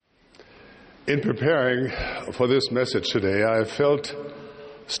In preparing for this message today, I felt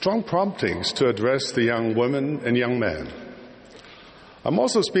strong promptings to address the young women and young men. I'm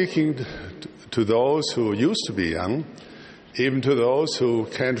also speaking to those who used to be young, even to those who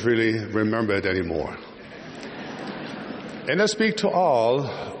can't really remember it anymore. And I speak to all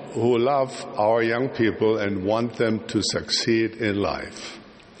who love our young people and want them to succeed in life.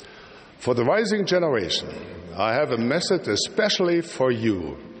 For the rising generation, I have a message especially for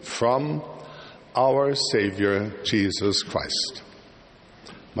you from our Savior, Jesus Christ.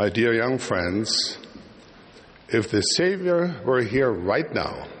 My dear young friends, if the Savior were here right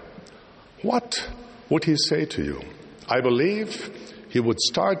now, what would he say to you? I believe he would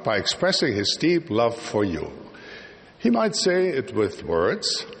start by expressing his deep love for you. He might say it with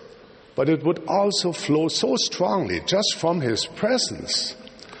words, but it would also flow so strongly just from his presence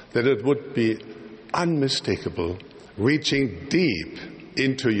that it would be unmistakable, reaching deep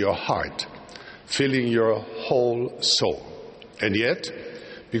into your heart, filling your whole soul. And yet,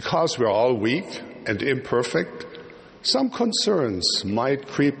 because we're all weak and imperfect, some concerns might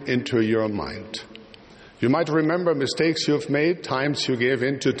creep into your mind. You might remember mistakes you've made, times you gave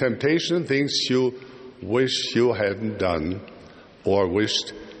in to temptation, things you wish you hadn't done or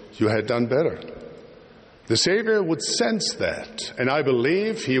wished you had done better. The Savior would sense that, and I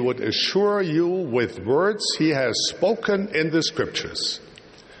believe he would assure you with words he has spoken in the Scriptures.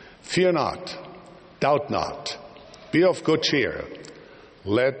 Fear not, doubt not, be of good cheer,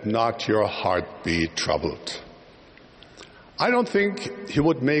 let not your heart be troubled. I don't think he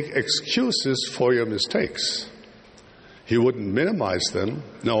would make excuses for your mistakes. He wouldn't minimize them.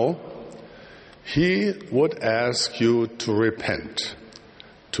 No, he would ask you to repent,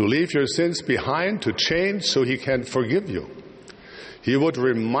 to leave your sins behind, to change so he can forgive you. He would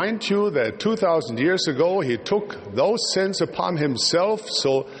remind you that 2,000 years ago he took those sins upon himself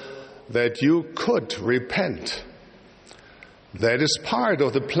so that you could repent. That is part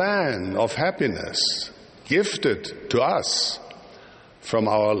of the plan of happiness gifted to us from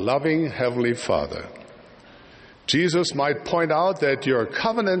our loving Heavenly Father. Jesus might point out that your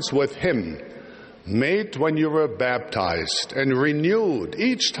covenants with him, made when you were baptized and renewed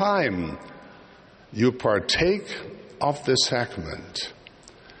each time you partake of the sacrament,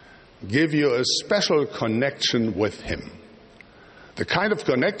 give you a special connection with him. The kind of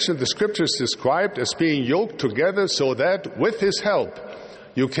connection the Scriptures described as being yoked together so that with his help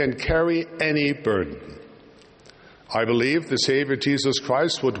you can carry any burden. I believe the Savior Jesus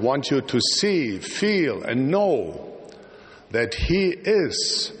Christ would want you to see, feel, and know that he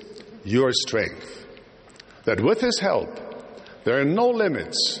is your strength. That with his help there are no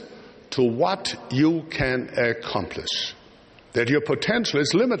limits to what you can accomplish. That your potential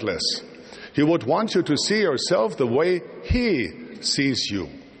is limitless. He would want you to see yourself the way he sees you.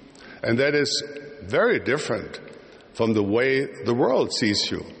 And that is very different from the way the world sees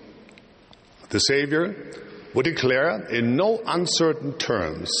you. The Savior would declare in no uncertain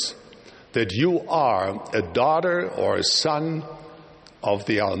terms that you are a daughter or a son of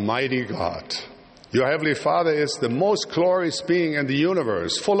the Almighty God. Your Heavenly Father is the most glorious being in the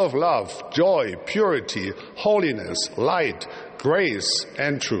universe, full of love, joy, purity, holiness, light, grace,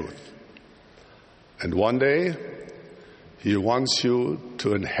 and truth. And one day, he wants you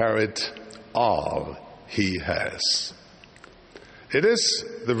to inherit all he has. It is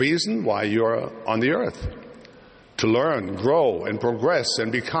the reason why you're on the earth, to learn, grow, and progress,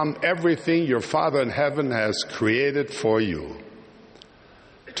 and become everything your Father in heaven has created for you.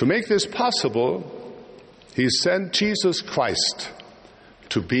 To make this possible, he sent Jesus Christ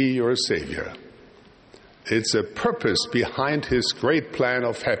to be your Savior. It's a purpose behind his great plan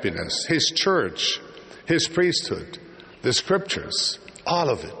of happiness, his church, his priesthood, the Scriptures, all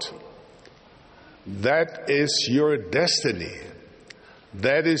of it. That is your destiny.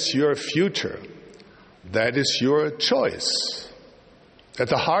 That is your future. That is your choice. At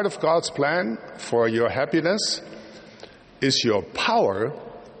the heart of God's plan for your happiness is your power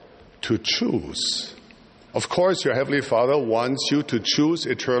to choose. Of course, your Heavenly Father wants you to choose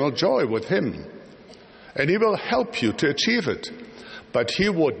eternal joy with him, and he will help you to achieve it, but he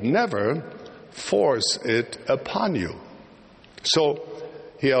would never force it upon you. So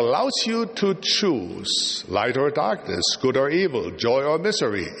he allows you to choose light or darkness, good or evil, joy or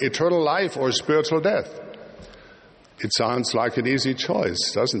misery, eternal life or spiritual death. It sounds like an easy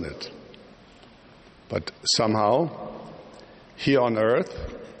choice, doesn't it? But somehow, here on earth,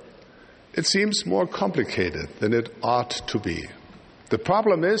 it seems more complicated than it ought to be. The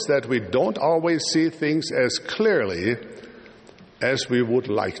problem is that we don't always see things as clearly as we would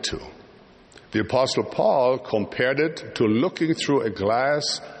like to. The Apostle Paul compared it to looking through a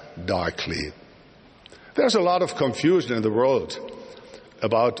glass darkly. There's a lot of confusion in the world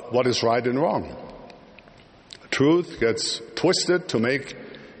about what is right and wrong. Truth gets twisted to make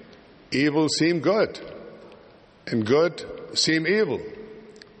evil seem good and good seem evil.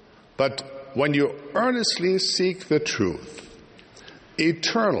 But when you earnestly seek the truth,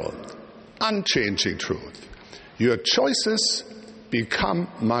 eternal, unchanging truth, your choices become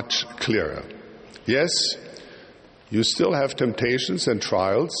much clearer. Yes, you still have temptations and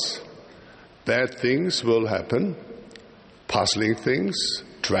trials. Bad things will happen, puzzling things,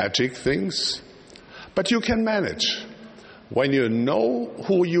 tragic things. But you can manage when you know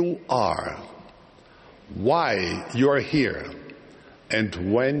who you are, why you're here,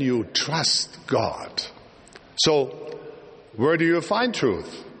 and when you trust God. So, where do you find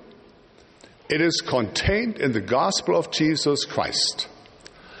truth? It is contained in the gospel of Jesus Christ.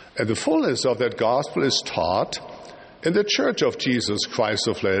 And the fullness of that gospel is taught in the Church of Jesus Christ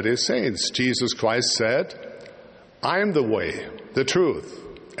of Latter-day Saints. Jesus Christ said, I am the way, the truth,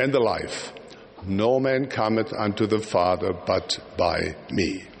 and the life. No man cometh unto the Father but by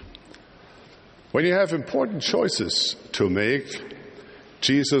me. When you have important choices to make,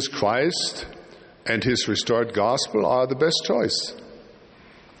 Jesus Christ and his restored gospel are the best choice.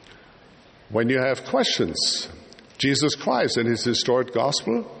 When you have questions, Jesus Christ and his restored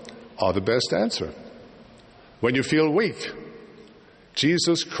gospel are the best answer. When you feel weak,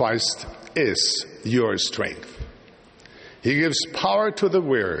 Jesus Christ is your strength. He gives power to the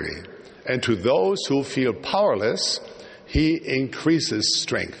weary, and to those who feel powerless, he increases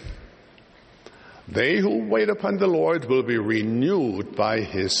strength. They who wait upon the Lord will be renewed by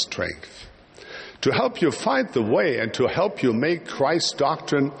his strength. To help you find the way and to help you make Christ's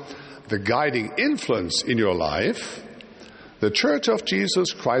doctrine the guiding influence in your life, the Church of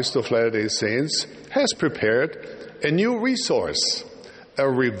Jesus Christ of Latter-day Saints has prepared a new resource, a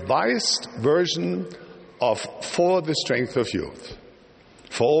revised version of For the Strength of Youth.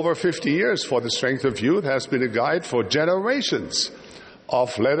 For over 50 years, For the Strength of Youth has been a guide for generations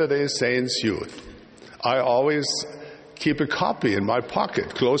of Latter-day Saints youth. I always keep a copy in my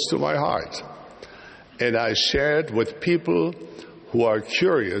pocket, close to my heart, and I share it with people who are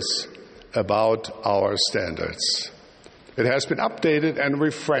curious about our standards. It has been updated and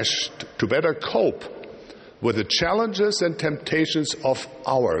refreshed to better cope with the challenges and temptations of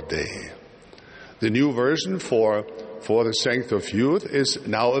our day. The new version for the Strength of Youth is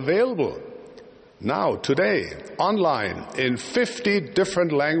now available, today, online, in 50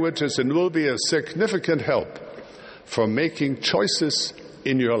 different languages, and will be a significant help for making choices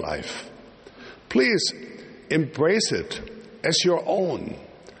in your life. Please embrace it as your own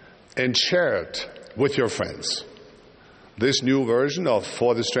and share it with your friends. This new version of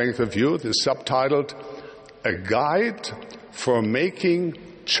For the Strength of Youth is subtitled, A Guide for Making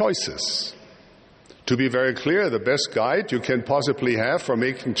Choices. To be very clear, the best guide you can possibly have for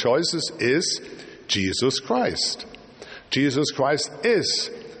making choices is Jesus Christ. Jesus Christ is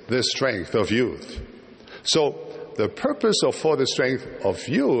the strength of youth. So, the purpose of For the Strength of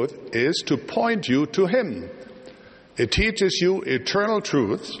Youth is to point you to him. It teaches you eternal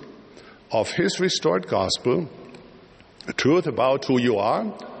truths of his restored gospel, a truth about who you are,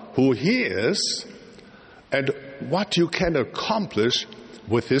 who he is, and what you can accomplish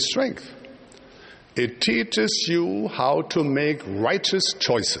with his strength. It teaches you how to make righteous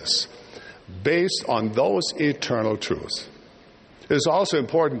choices based on those eternal truths. It is also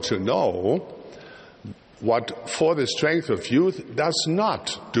important to know what For the Strength of Youth does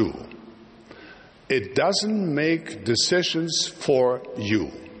not do. It doesn't make decisions for you.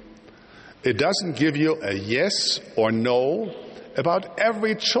 It doesn't give you a yes or no about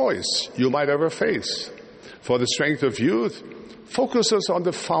every choice you might ever face. For the Strength of Youth focuses on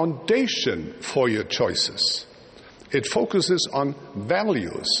the foundation for your choices. It focuses on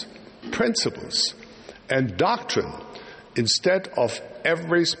values, principles, and doctrine instead of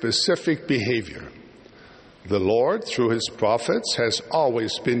every specific behavior. The Lord, through his prophets, has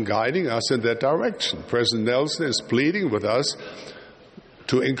always been guiding us in that direction. President Nelson is pleading with us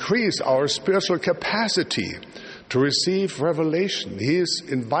to increase our spiritual capacity to receive revelation. He is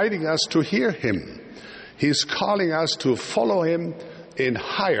inviting us to hear him. He's calling us to follow him in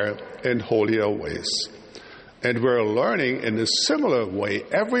higher and holier ways. And we're learning in a similar way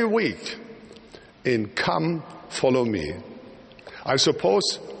every week in Come, Follow Me. I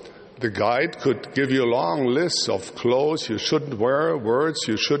suppose the guide could give you a long list of clothes you shouldn't wear, words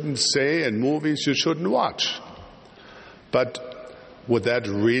you shouldn't say, and movies you shouldn't watch. But would that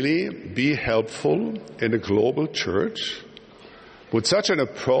really be helpful in a global church? Would such an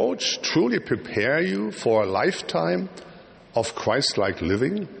approach truly prepare you for a lifetime of Christ-like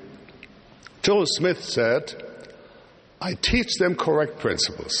living? Joel Smith said, I teach them correct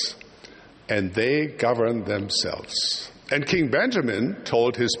principles, and they govern themselves. And King Benjamin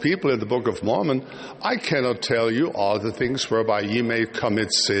told his people in the Book of Mormon, I cannot tell you all the things whereby ye may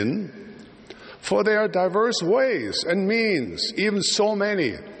commit sin, for there are diverse ways and means, even so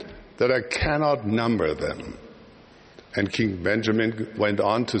many, that I cannot number them. And King Benjamin went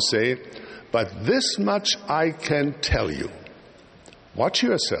on to say, but this much I can tell you. Watch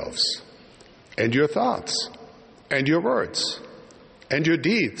yourselves, and your thoughts, and your words, and your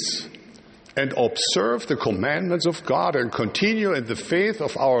deeds, and observe the commandments of God, and continue in the faith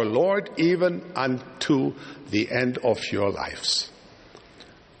of our Lord even unto the end of your lives.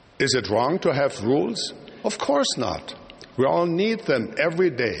 Is it wrong to have rules? Of course not. We all need them every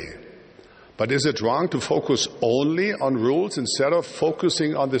day. But is it wrong to focus only on rules instead of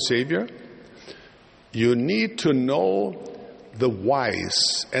focusing on the Savior? You need to know the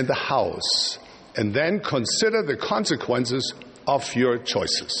whys and the hows, and then consider the consequences of your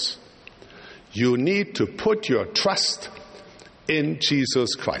choices. You need to put your trust in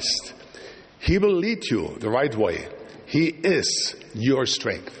Jesus Christ. He will lead you the right way. He is your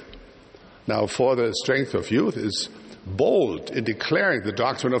strength. Now, for the strength of youth is bold in declaring the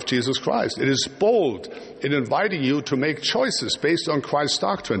doctrine of Jesus Christ. It is bold in inviting you to make choices based on Christ's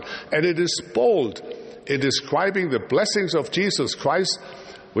doctrine. And it is bold in describing the blessings of Jesus Christ,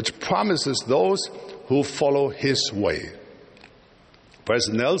 which promises those who follow his way.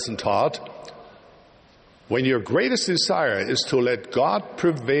 President Nelson taught, when your greatest desire is to let God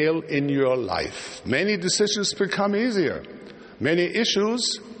prevail in your life, many decisions become easier. Many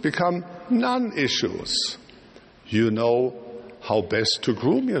issues become non-issues. You know how best to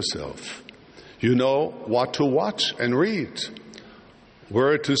groom yourself. You know what to watch and read,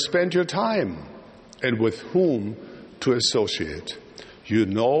 where to spend your time, and with whom to associate. You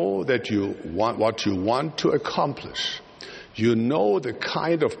know that you want what you want to accomplish. You know the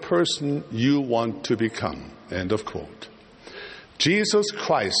kind of person you want to become. End of quote. Jesus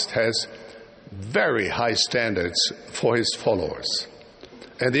Christ has very high standards for his followers.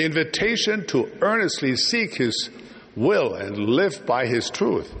 And the invitation to earnestly seek his will and live by his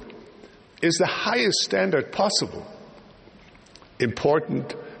truth is the highest standard possible.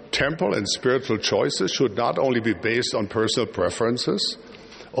 Important temporal and spiritual choices should not only be based on personal preferences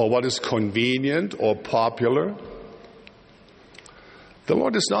or what is convenient or popular. The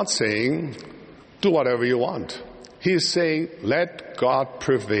Lord is not saying, do whatever you want. He is saying, let God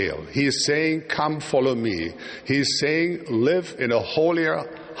prevail. He is saying, come follow me. He is saying, live in a holier,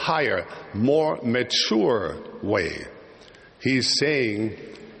 higher, more mature way. He is saying,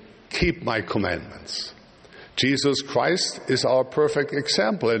 keep my commandments. Jesus Christ is our perfect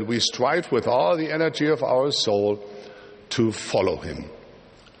example, and we strive with all the energy of our soul to follow him.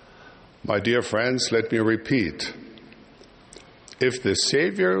 My dear friends, let me repeat. If the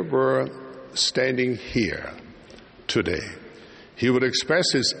Savior were standing here today, he would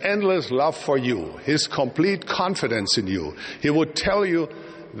express his endless love for you, his complete confidence in you. He would tell you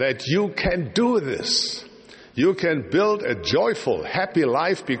that you can do this. You can build a joyful, happy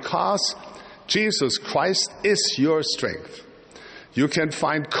life because Jesus Christ is your strength. You can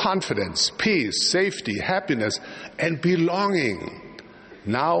find confidence, peace, safety, happiness, and belonging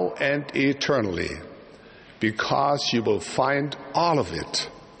now and eternally, because you will find all of it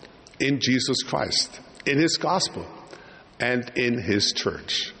in Jesus Christ, in his gospel, and in his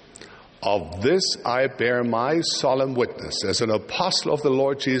church. Of this I bear my solemn witness as an apostle of the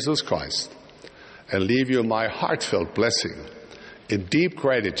Lord Jesus Christ, and leave you my heartfelt blessing in deep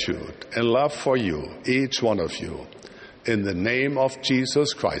gratitude and love for you, each one of you, in the name of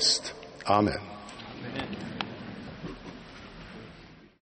Jesus Christ. Amen.